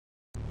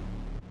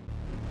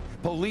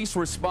Police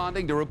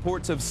responding to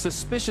reports of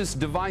suspicious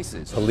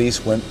devices.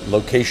 Police went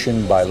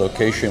location by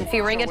location.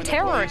 Fearing a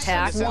terror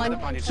attack,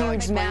 one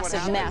huge,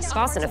 massive mess.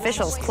 Boston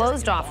officials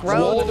closed off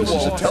roads. This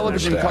is a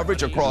television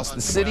coverage across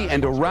the city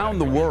and around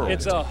the world.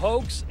 It's a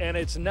hoax and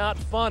it's not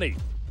funny.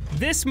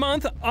 This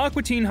month,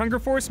 Aqua Teen Hunger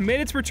Force made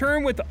its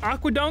return with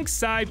Aquadunk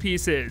side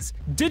pieces,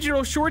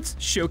 digital shorts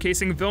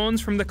showcasing villains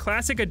from the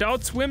classic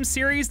Adult Swim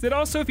series that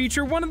also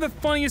feature one of the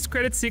funniest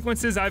credit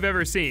sequences I've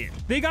ever seen.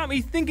 They got me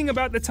thinking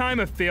about the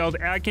time a failed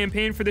ad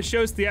campaign for the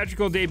show's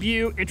theatrical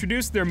debut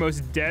introduced their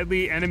most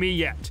deadly enemy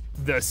yet,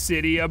 the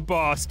city of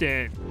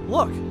Boston.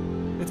 Look,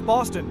 it's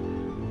Boston,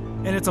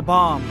 and it's a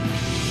bomb.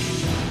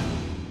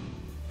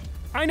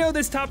 I know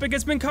this topic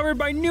has been covered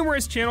by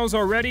numerous channels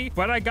already,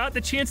 but I got the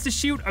chance to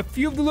shoot a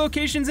few of the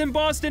locations in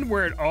Boston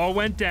where it all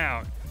went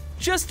down.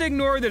 Just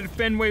ignore that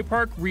Fenway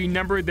Park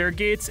renumbered their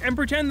gates and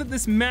pretend that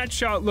this matte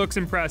shot looks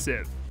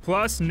impressive.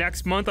 Plus,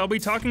 next month I'll be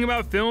talking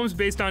about films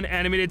based on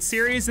animated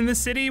series in the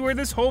city where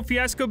this whole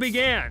fiasco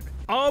began.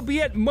 I'll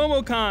be at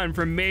MOMOCON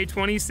from May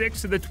 26th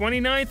to the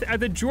 29th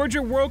at the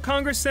Georgia World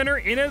Congress Center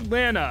in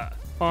Atlanta.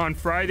 On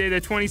Friday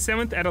the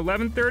 27th at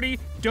 11:30,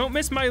 don't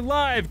miss my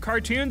live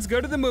Cartoons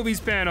Go to the Movies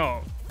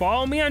panel.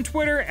 Follow me on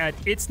Twitter at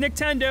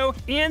NICKtendo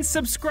and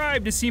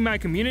subscribe to see my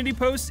community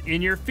posts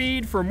in your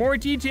feed for more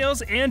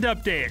details and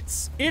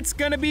updates. It's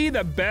gonna be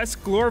the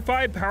best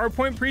glorified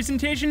PowerPoint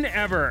presentation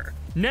ever.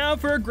 Now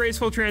for a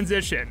graceful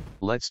transition.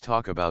 Let's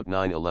talk about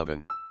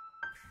 9/11.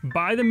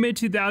 By the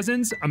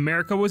mid-2000s,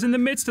 America was in the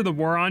midst of the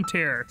War on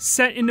Terror,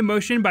 set into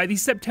motion by the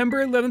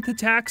September 11th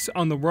attacks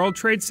on the World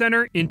Trade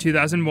Center in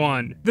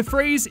 2001. The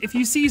phrase, "if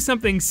you see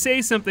something,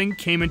 say something,"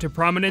 came into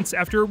prominence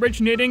after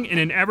originating in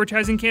an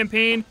advertising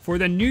campaign for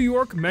the New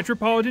York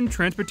Metropolitan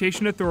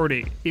Transportation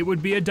Authority. It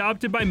would be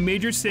adopted by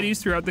major cities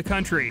throughout the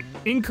country,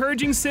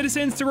 encouraging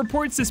citizens to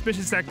report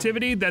suspicious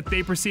activity that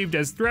they perceived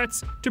as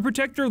threats to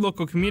protect their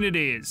local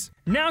communities.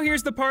 Now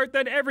here's the part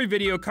that every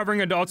video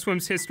covering Adult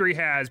Swim's history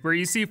has, where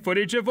you see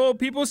footage of old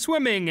people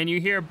swimming and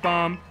you hear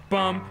bum,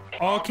 bum,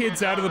 all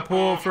kids out of the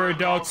pool for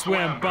Adult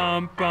Swim,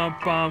 bum, bum,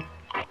 bum,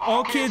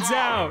 all kids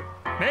out.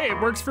 Hey,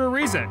 it works for a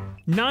reason.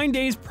 9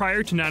 days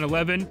prior to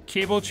 9/11,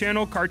 cable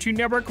channel Cartoon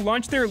Network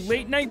launched their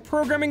late-night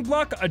programming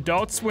block,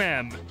 Adult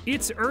Swim.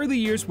 Its early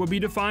years will be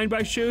defined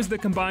by shows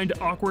that combined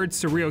awkward,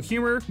 surreal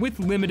humor with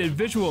limited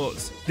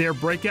visuals. Their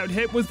breakout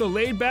hit was the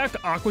laid-back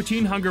Aqua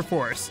Teen Hunger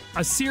Force,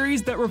 a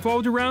series that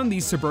revolved around the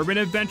suburban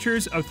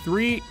adventures of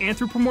 3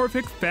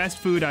 anthropomorphic fast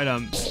food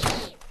items.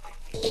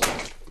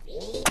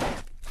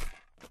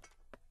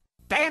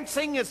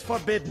 Dancing is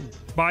forbidden.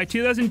 By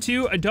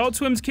 2002, Adult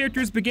Swim's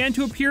characters began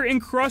to appear in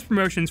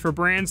cross-promotions for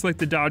brands like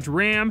the Dodge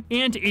Ram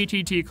and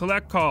ATT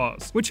Collect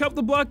Calls, which helped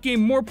the block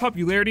gain more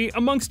popularity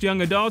amongst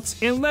young adults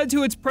and led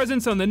to its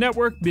presence on the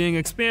network being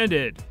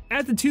expanded.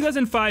 At the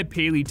 2005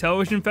 Paley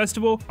Television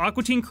Festival,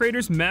 Aqua Teen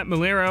creators Matt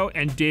Malero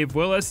and Dave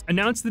Willis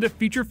announced that a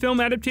feature film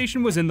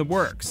adaptation was in the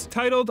works,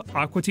 titled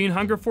Aqua Teen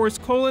Hunger Force: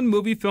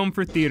 Movie Film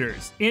for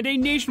Theaters, and a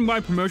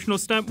nationwide promotional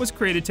stunt was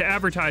created to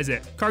advertise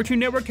it. Cartoon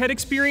Network had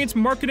experienced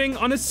marketing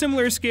on a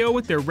similar scale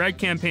with their Red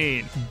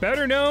campaign,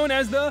 better known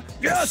as the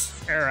Yes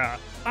era.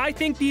 I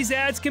think these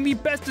ads can be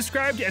best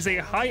described as a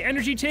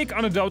high-energy take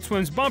on Adult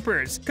Swim's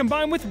bumpers,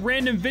 combined with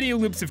random video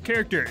loops of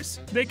characters.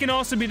 They can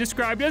also be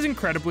described as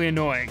incredibly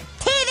annoying.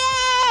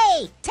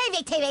 TV!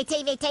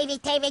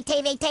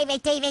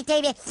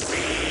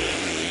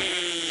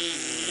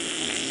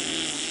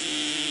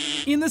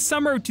 In the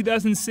summer of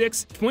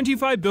 2006,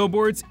 25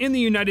 billboards in the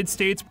United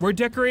States were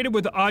decorated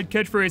with odd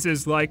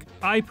catchphrases like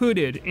 "I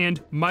pooted" and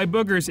 "My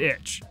boogers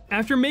itch."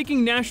 After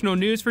making national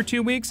news for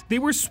 2 weeks, they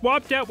were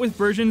swapped out with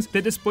versions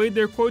that displayed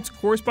their quotes'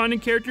 corresponding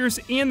characters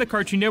and the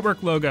Cartoon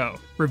Network logo,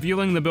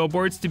 revealing the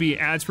billboards to be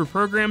ads for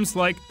programs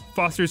like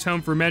Foster's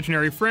Home for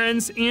Imaginary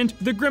Friends and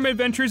The Grim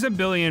Adventures of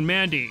Billy and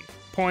Mandy.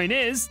 Point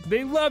is,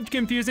 they loved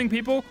confusing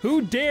people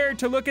who dared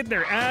to look at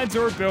their ads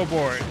or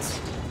billboards.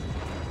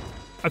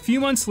 A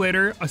few months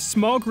later, a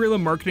small guerrilla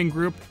marketing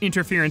group,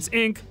 Interference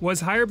Inc.,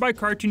 was hired by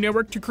Cartoon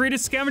Network to create a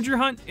scavenger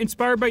hunt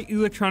inspired by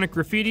electronic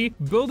graffiti,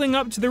 building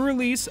up to the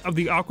release of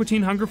the Aqua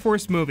Teen Hunger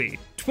Force movie.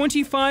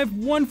 25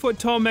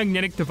 1-foot-tall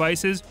magnetic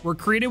devices were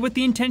created with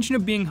the intention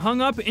of being hung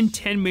up in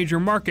 10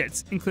 major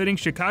markets, including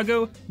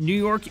Chicago, New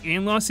York,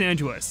 and Los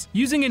Angeles.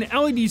 Using an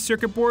LED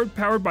circuit board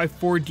powered by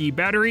 4D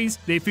batteries,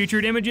 they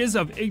featured images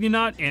of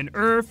Igninaut and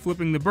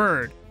flipping the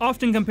bird,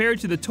 often compared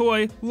to the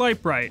toy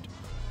Light-Bright.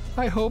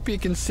 I hope you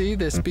can see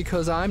this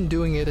because I'm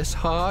doing it as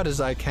hard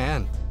as I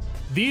can.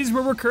 These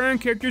were recurring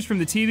characters from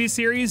the TV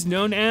series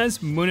known as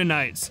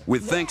Mooninites.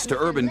 With thanks to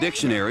Urban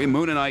Dictionary,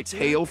 Mooninites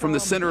hail from the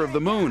center of the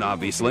moon,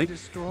 obviously.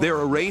 They're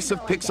a race of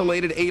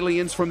pixelated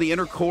aliens from the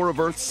inner core of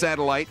Earth's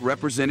satellite,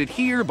 represented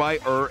here by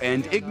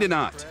and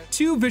Igninaut.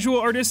 2 visual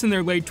artists in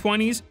their late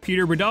 20s,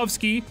 Peter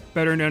Badovsky,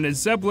 better known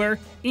as Zebbler,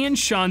 and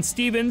Sean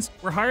Stevens,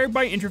 were hired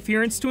by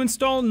Interference to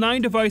install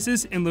 9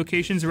 devices in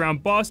locations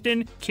around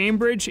Boston,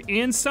 Cambridge,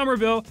 and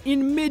Somerville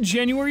in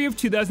mid-January of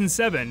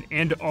 2007,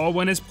 and all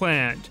went as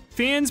planned.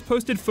 Fans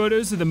posted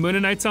photos of the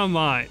Mooninites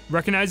online,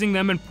 recognizing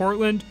them in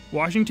Portland,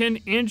 Washington,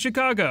 and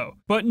Chicago,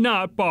 but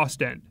not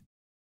Boston.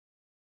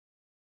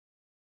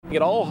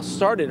 It all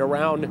started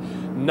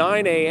around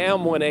 9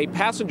 a.m. when a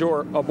passenger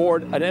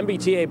aboard an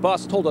MBTA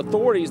bus told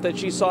authorities that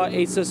she saw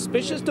a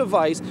suspicious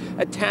device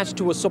attached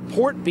to a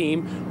support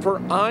beam for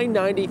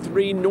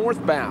I-93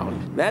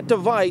 northbound. That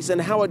device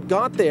and how it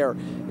got there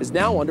is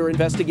now under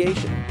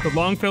investigation. The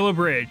Longfellow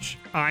Bridge,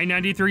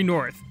 I-93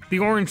 North, the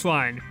Orange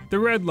Line, the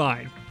Red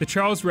Line, the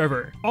Charles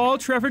River. All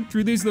traffic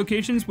through these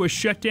locations was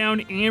shut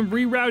down and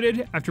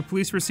rerouted after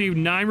police received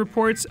 9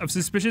 reports of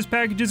suspicious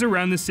packages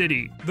around the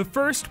city. The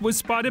first was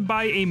spotted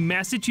by a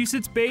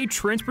Massachusetts Bay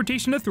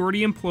Transportation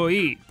Authority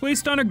employee,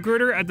 placed on a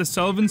girder at the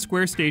Sullivan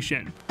Square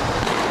station.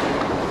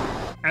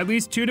 At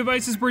least 2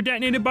 devices were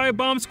detonated by a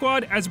bomb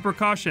squad as a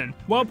precaution,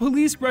 while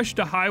police rushed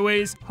to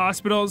highways,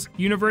 hospitals,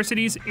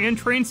 universities, and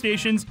train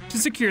stations to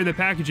secure the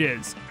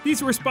packages.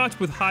 These were spots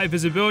with high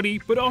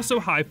visibility, but also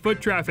high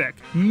foot traffic,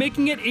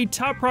 making it a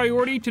top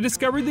priority to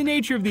discover the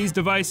nature of these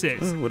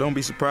devices. Well, don't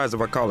be surprised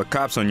if I call the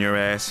cops on your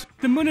ass.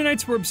 The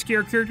Mooninites were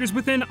obscure characters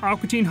within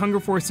Aqua Teen Hunger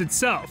Force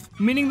itself,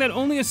 meaning that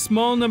only a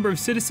small number of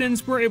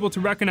citizens were able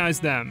to recognize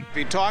them. If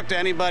you talk to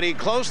anybody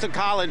close to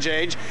college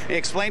age,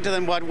 explain to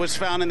them what was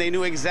found, and they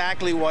knew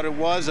exactly what it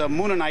was, a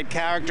Moononite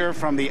character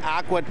from the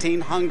Aqua Teen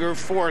Hunger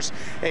Force,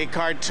 a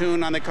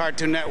cartoon on the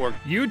Cartoon Network.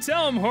 You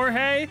tell them,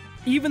 Jorge!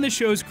 Even the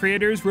show's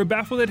creators were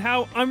baffled at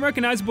how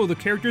unrecognizable the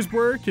characters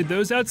were to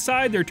those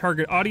outside their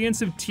target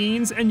audience of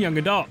teens and young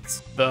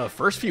adults. The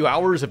first few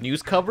hours of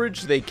news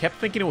coverage, they kept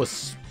thinking it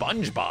was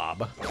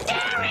SpongeBob.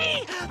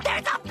 Gary!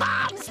 There's a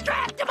bomb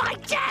strapped to my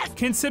chest!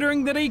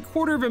 Considering that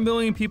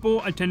 250,000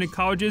 people attended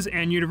colleges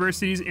and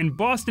universities in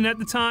Boston at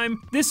the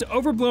time, this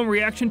overblown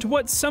reaction to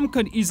what some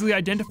could easily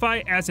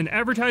identify as an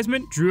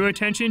advertisement drew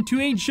attention to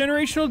a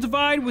generational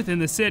divide within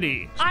the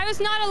city. I was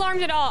not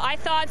alarmed at all. I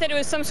thought that it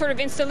was some sort of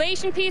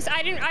installation piece.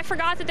 I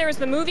forgot that there was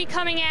the movie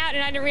coming out,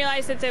 and I didn't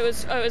realize that it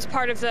was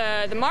part of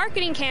the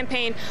marketing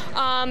campaign.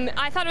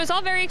 I thought it was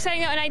all very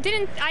exciting, and I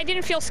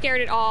didn't feel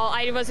scared at all.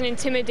 I wasn't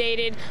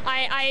intimidated.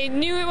 I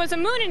knew it was a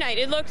Mooninite.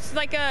 It looked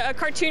like a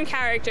cartoon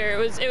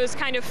character. It was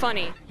kind of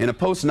funny. In a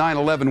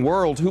post-9/11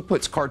 world, who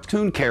puts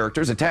cartoon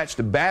characters attached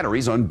to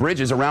batteries on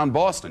bridges around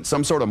Boston?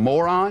 Some sort of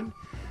moron?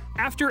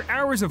 After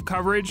hours of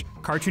coverage,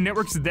 Cartoon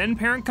Network's then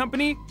parent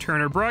company,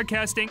 Turner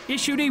Broadcasting,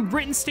 issued a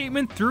written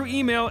statement through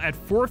email at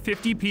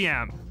 4:50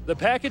 p.m. The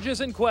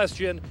packages in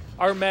question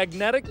are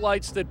magnetic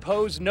lights that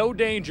pose no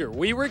danger.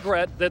 We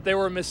regret that they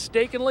were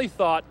mistakenly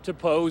thought to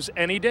pose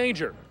any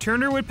danger.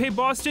 Turner would pay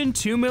Boston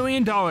 $2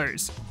 million,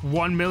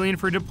 $1 million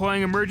for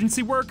deploying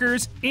emergency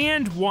workers,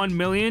 and $1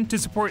 million to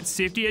support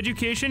safety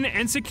education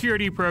and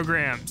security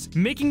programs,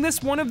 making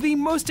this one of the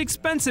most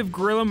expensive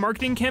guerrilla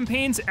marketing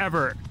campaigns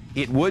ever.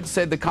 It would,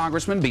 said the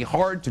congressman, be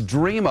hard to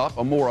dream up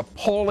a more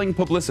appalling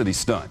publicity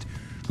stunt.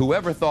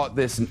 Whoever thought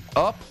this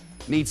up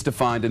needs to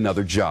find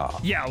another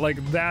job. Yeah,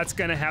 like that's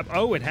gonna happen.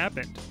 Oh, it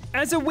happened.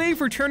 As a way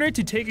for Turner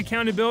to take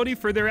accountability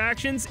for their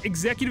actions,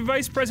 Executive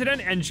Vice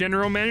President and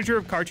General Manager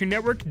of Cartoon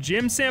Network,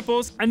 Jim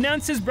Samples,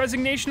 announced his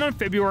resignation on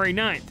February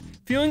 9th,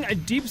 feeling a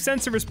deep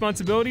sense of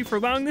responsibility for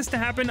allowing this to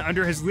happen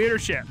under his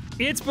leadership.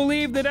 It's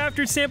believed that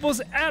after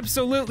Samples'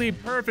 absolutely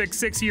perfect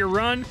 6-year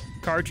run,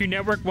 Cartoon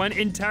Network went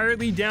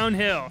entirely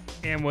downhill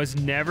and was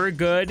never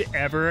good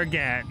ever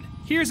again.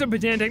 Here's a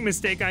pedantic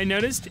mistake I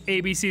noticed.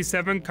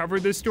 ABC7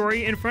 covered this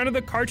story in front of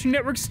the Cartoon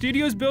Network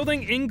Studios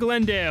building in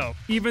Glendale,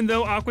 even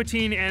though Aqua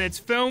Teen and its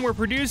film were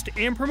produced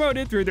and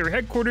promoted through their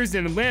headquarters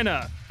in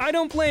Atlanta. I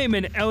don't blame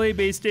an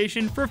LA-based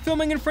station for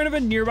filming in front of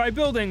a nearby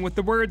building with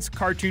the words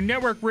Cartoon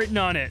Network written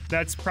on it.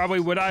 That's probably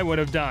what I would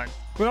have done.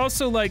 But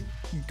also, like,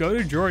 go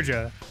to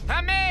Georgia.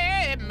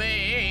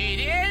 Made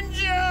in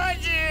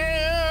Georgia.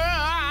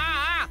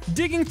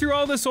 Digging through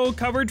all this old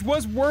coverage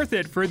was worth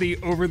it for the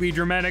overly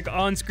dramatic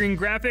on-screen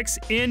graphics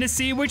and to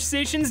see which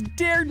stations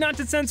dared not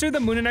to censor the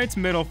Mooninites'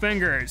 middle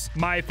fingers.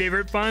 My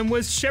favorite find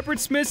was Shepard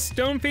Smith's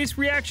stone-faced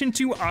reaction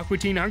to Aqua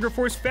Teen Hunger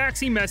Force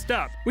facts he messed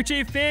up, which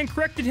a fan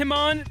corrected him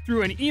on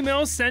through an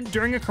email sent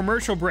during a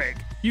commercial break.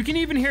 You can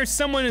even hear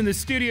someone in the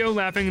studio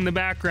laughing in the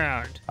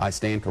background. I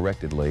stand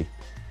corrected, Lee.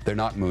 They're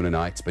not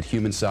Mooninites, but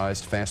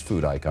human-sized fast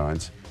food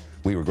icons.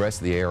 We regret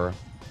the error,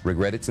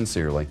 regret it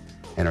sincerely,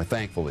 and are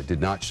thankful it did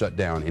not shut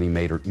down any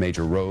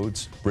major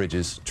roads,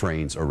 bridges,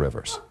 trains, or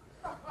rivers.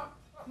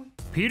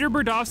 Peter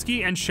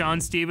Berdovsky and Sean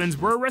Stevens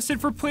were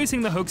arrested for placing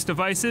the hoax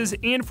devices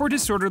and for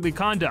disorderly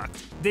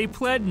conduct. They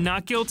pled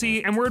not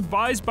guilty and were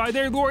advised by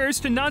their lawyers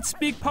to not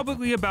speak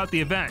publicly about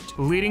the event,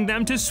 leading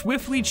them to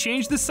swiftly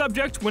change the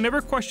subject whenever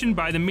questioned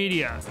by the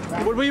media.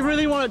 What we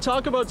really want to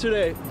talk about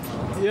today,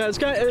 yeah, it's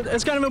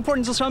kind of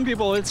important to some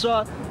people. It's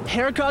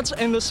haircuts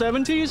in the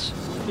 70s.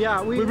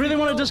 Yeah, we really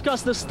want to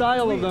discuss the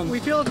style of them. We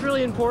feel it's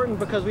really important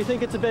because we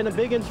think it's been a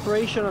big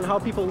inspiration on how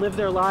people live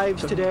their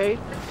lives today.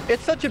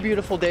 It's such a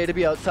beautiful day to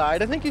be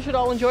outside. I think you should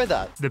all enjoy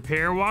that. The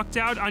pair walked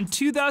out on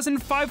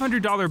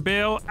 $2,500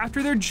 bail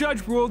after their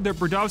judge ruled that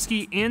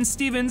Berdovsky and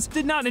Stevens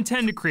did not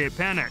intend to create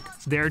panic.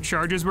 Their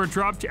charges were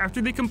dropped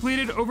after they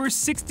completed over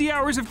 60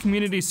 hours of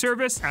community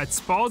service at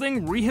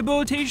Spalding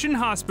Rehabilitation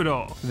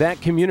Hospital.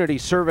 That community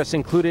service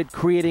included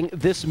creating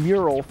this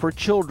mural for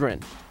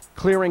children.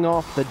 clearing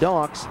off the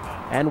docks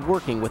and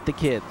working with the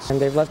kids. And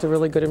they've left a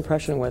really good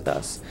impression with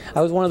us.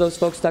 I was one of those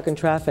folks stuck in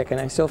traffic, and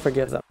I still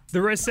forgive them.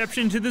 The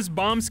reception to this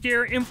bomb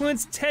scare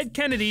influenced Ted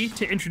Kennedy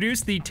to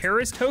introduce the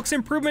Terrorist Hoax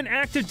Improvement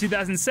Act of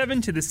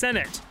 2007 to the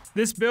Senate.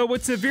 This bill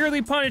would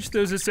severely punish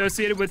those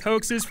associated with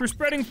hoaxes for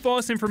spreading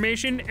false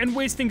information and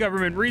wasting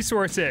government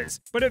resources,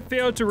 but it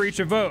failed to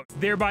reach a vote,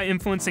 thereby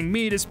influencing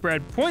me to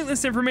spread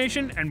pointless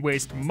information and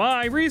waste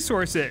my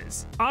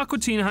resources. Aqua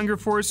Teen Hunger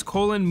Force: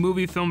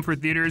 movie film for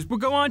theaters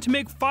would go on to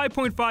make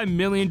 $5.5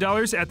 million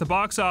at the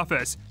box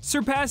office,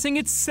 surpassing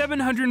its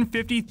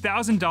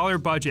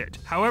 $750,000 budget.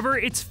 However,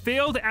 its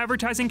failed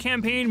advertising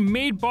campaign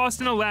made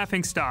Boston a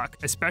laughingstock,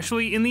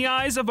 especially in the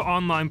eyes of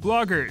online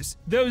bloggers.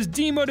 Those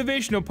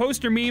demotivational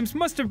poster memes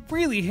must have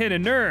really hit a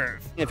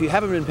nerve. If you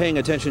haven't been paying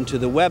attention to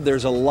the web,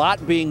 there's a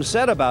lot being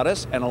said about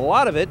us, and a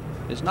lot of it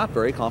is not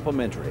very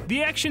complimentary.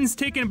 The actions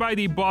taken by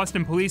the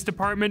Boston Police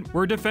Department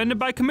were defended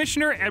by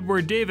Commissioner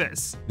Edward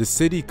Davis. The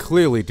city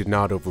clearly did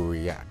not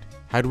overreact.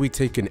 Had we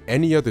taken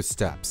any other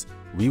steps,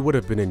 we would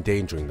have been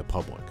endangering the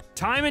public.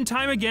 Time and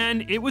time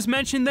again, it was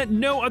mentioned that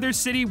no other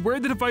city where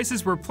the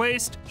devices were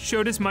placed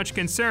showed as much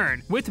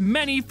concern, with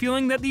many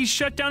feeling that the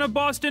shutdown of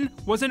Boston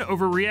was an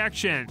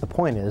overreaction. The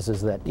point is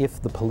that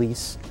if the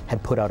police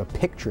had put out a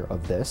picture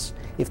of this,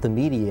 if the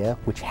media,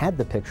 which had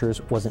the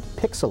pictures, wasn't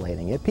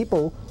pixelating it,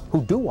 people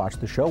who do watch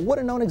the show would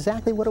have known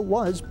exactly what it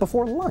was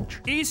before lunch.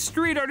 A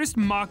street artist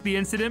mocked the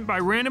incident by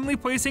randomly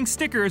placing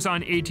stickers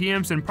on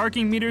ATMs and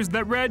parking meters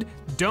that read,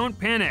 "Don't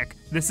panic,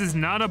 this is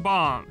not a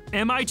bomb."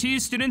 MIT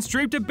students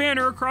draped a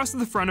banner across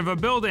the front of a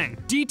building,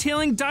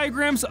 detailing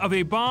diagrams of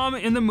a bomb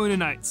in the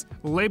Mooninites,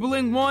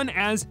 labeling one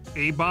as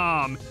a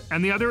bomb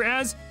and the other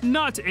as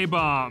not a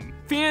bomb.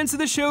 Fans of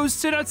the show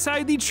stood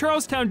outside the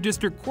Charlestown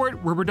District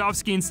Court where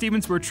Brodowski and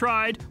Stevens were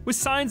tried with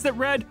signs that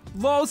read,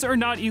 "Laws are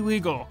not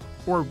illegal,"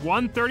 or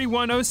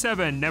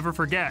 13107, never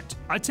forget,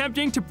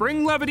 attempting to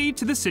bring levity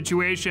to the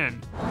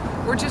situation.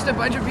 We're just a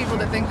bunch of people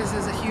that think this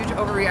is a huge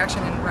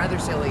overreaction and rather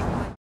silly.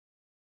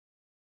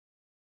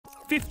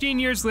 15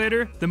 years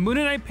later, the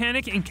Mooninite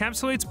panic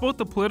encapsulates both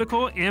the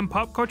political and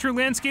pop culture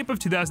landscape of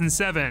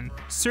 2007,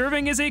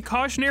 serving as a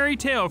cautionary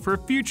tale for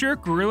future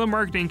guerrilla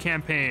marketing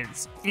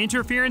campaigns.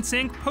 Interference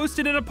Inc.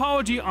 posted an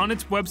apology on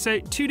its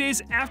website 2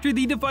 days after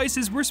the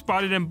devices were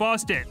spotted in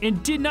Boston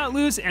and did not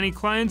lose any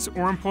clients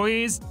or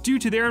employees due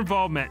to their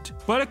involvement.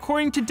 But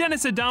according to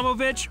Dennis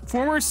Adamovich,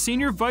 former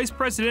senior vice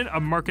president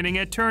of marketing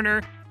at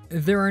Turner,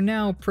 there are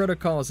now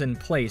protocols in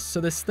place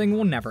so this thing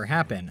will never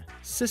happen.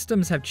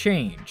 Systems have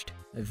changed.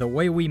 The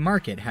way we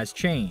market has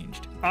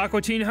changed.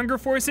 Aqua Teen Hunger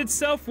Force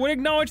itself would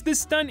acknowledge this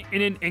stunt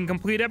in an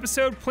incomplete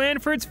episode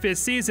planned for its 5th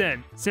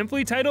season,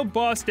 simply titled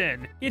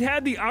Boston. It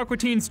had the Aqua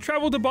Teens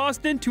travel to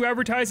Boston to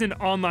advertise an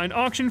online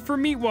auction for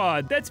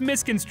meatwad that's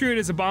misconstrued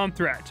as a bomb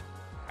threat.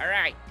 All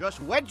right,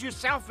 just wedge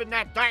yourself in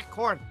that dark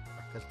corner,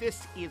 because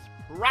this is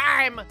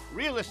prime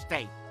real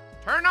estate.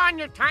 Turn on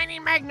your tiny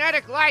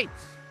magnetic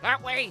lights.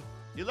 That way,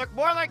 you look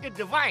more like a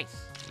device.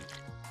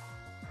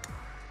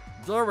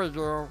 There we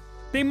go.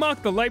 They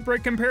mocked the light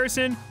bright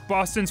comparison,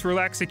 Boston's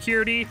relaxed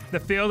security, the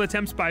failed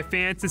attempts by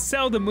fans to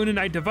sell the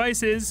Mooninite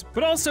devices,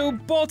 but also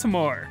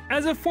Baltimore.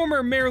 As a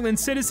former Maryland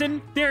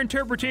citizen, their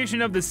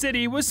interpretation of the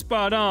city was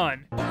spot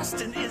on.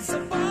 Boston is a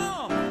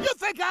bomb. You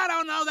think I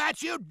don't know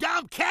that, you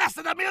dumb cast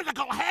of the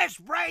musical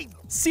Hairspray?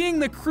 Seeing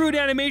the crude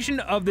animation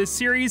of this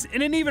series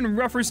in an even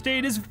rougher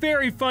state is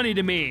very funny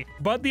to me,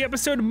 but the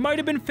episode might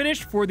have been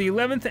finished for the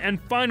 11th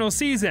and final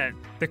season.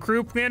 The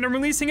crew planned on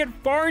releasing it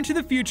far into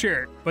the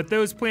future, but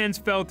those plans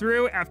fell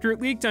through after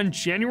it leaked on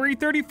January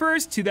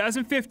 31st,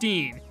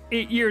 2015,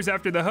 8 years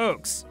after the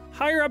hoax.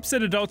 Higher-ups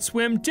at Adult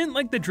Swim didn't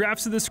like the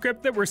drafts of the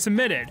script that were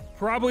submitted,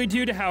 probably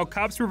due to how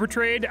cops were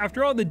portrayed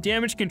after all the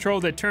damage control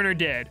that Turner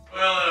did.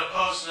 Well, in a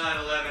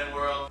post-9/11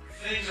 world,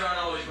 things aren't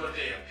always what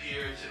they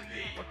appear to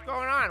be. What's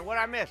going on?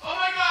 What'd I miss? Oh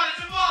my God,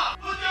 it's a bomb!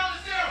 Put down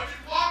the sandwich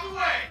and walk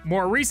away!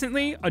 More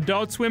recently,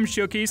 Adult Swim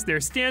showcased their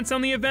stance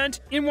on the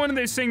event in one of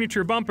their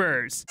signature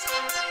bumpers.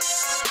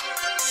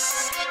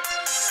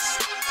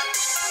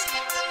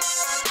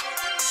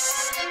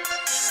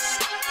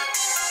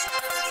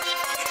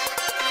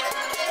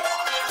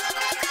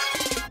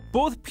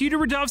 Both Peter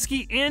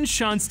Brodowski and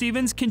Sean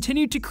Stevens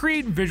continued to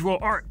create visual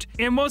art,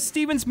 and while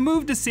Stevens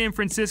moved to San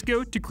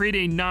Francisco to create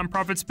a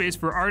nonprofit space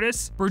for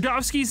artists,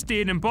 Brodowski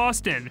stayed in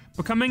Boston,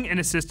 becoming an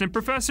assistant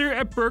professor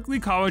at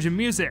Berklee College of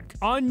Music.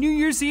 On New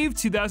Year's Eve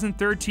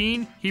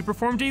 2013, he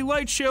performed a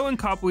light show in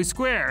Copley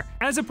Square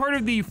as a part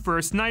of the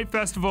First Night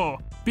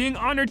Festival, being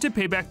honored to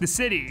pay back the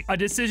city, a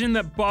decision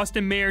that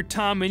Boston Mayor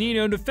Tom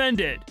Menino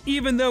defended,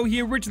 even though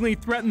he originally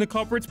threatened the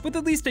culprits with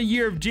at least a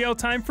year of jail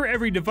time for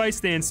every device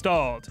they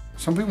installed.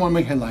 Some people want to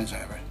make headlines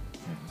out of it.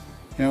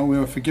 You know,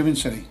 we're a forgiving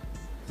city.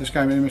 This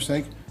guy made a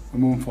mistake, we're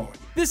moving forward.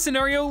 This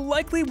scenario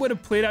likely would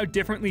have played out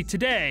differently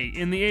today,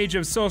 in the age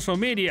of social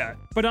media.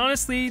 But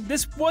honestly,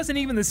 this wasn't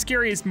even the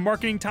scariest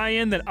marketing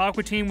tie-in that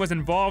Aqua Teen was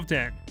involved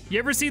in. You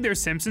ever see their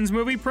Simpsons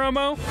movie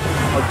promo?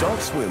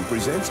 Adult Swim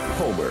presents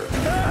Homer,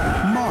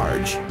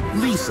 Marge,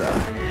 Lisa,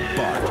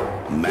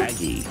 Bart,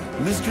 Maggie,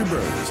 Mr.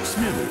 Burns,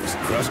 Smithers,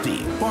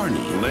 Krusty, Barney,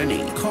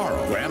 Lenny,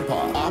 Carl,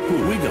 Grandpa, Apu,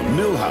 Wiggum,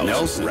 Milhouse,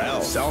 Nelson,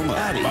 Ralph, Selma,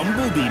 Addie,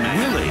 Bumblebee,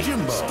 Willie,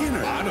 Jimbo,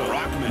 Skinner, Otto,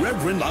 Rockman,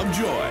 Reverend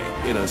Lovejoy.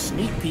 In a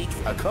sneak peek,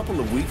 a couple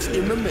of weeks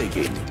in the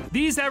making.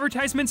 These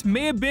advertisements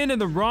may have been in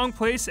the wrong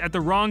place at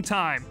the wrong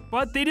time,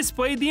 but they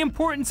displayed the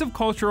importance of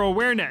cultural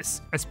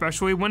awareness,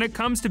 especially when it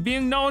comes to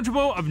being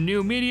knowledgeable of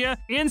new media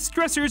and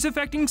stressors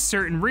affecting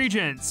certain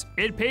regions.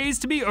 It pays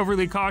to be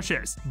overly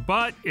cautious,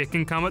 but it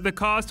can come at the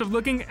cost of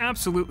looking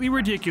absolutely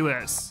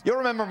ridiculous. You'll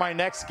remember my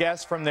next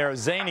guest from their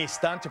zany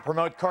stunt to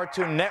promote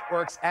Cartoon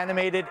Network's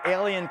animated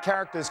alien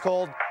characters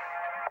called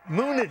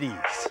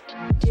Mooninites.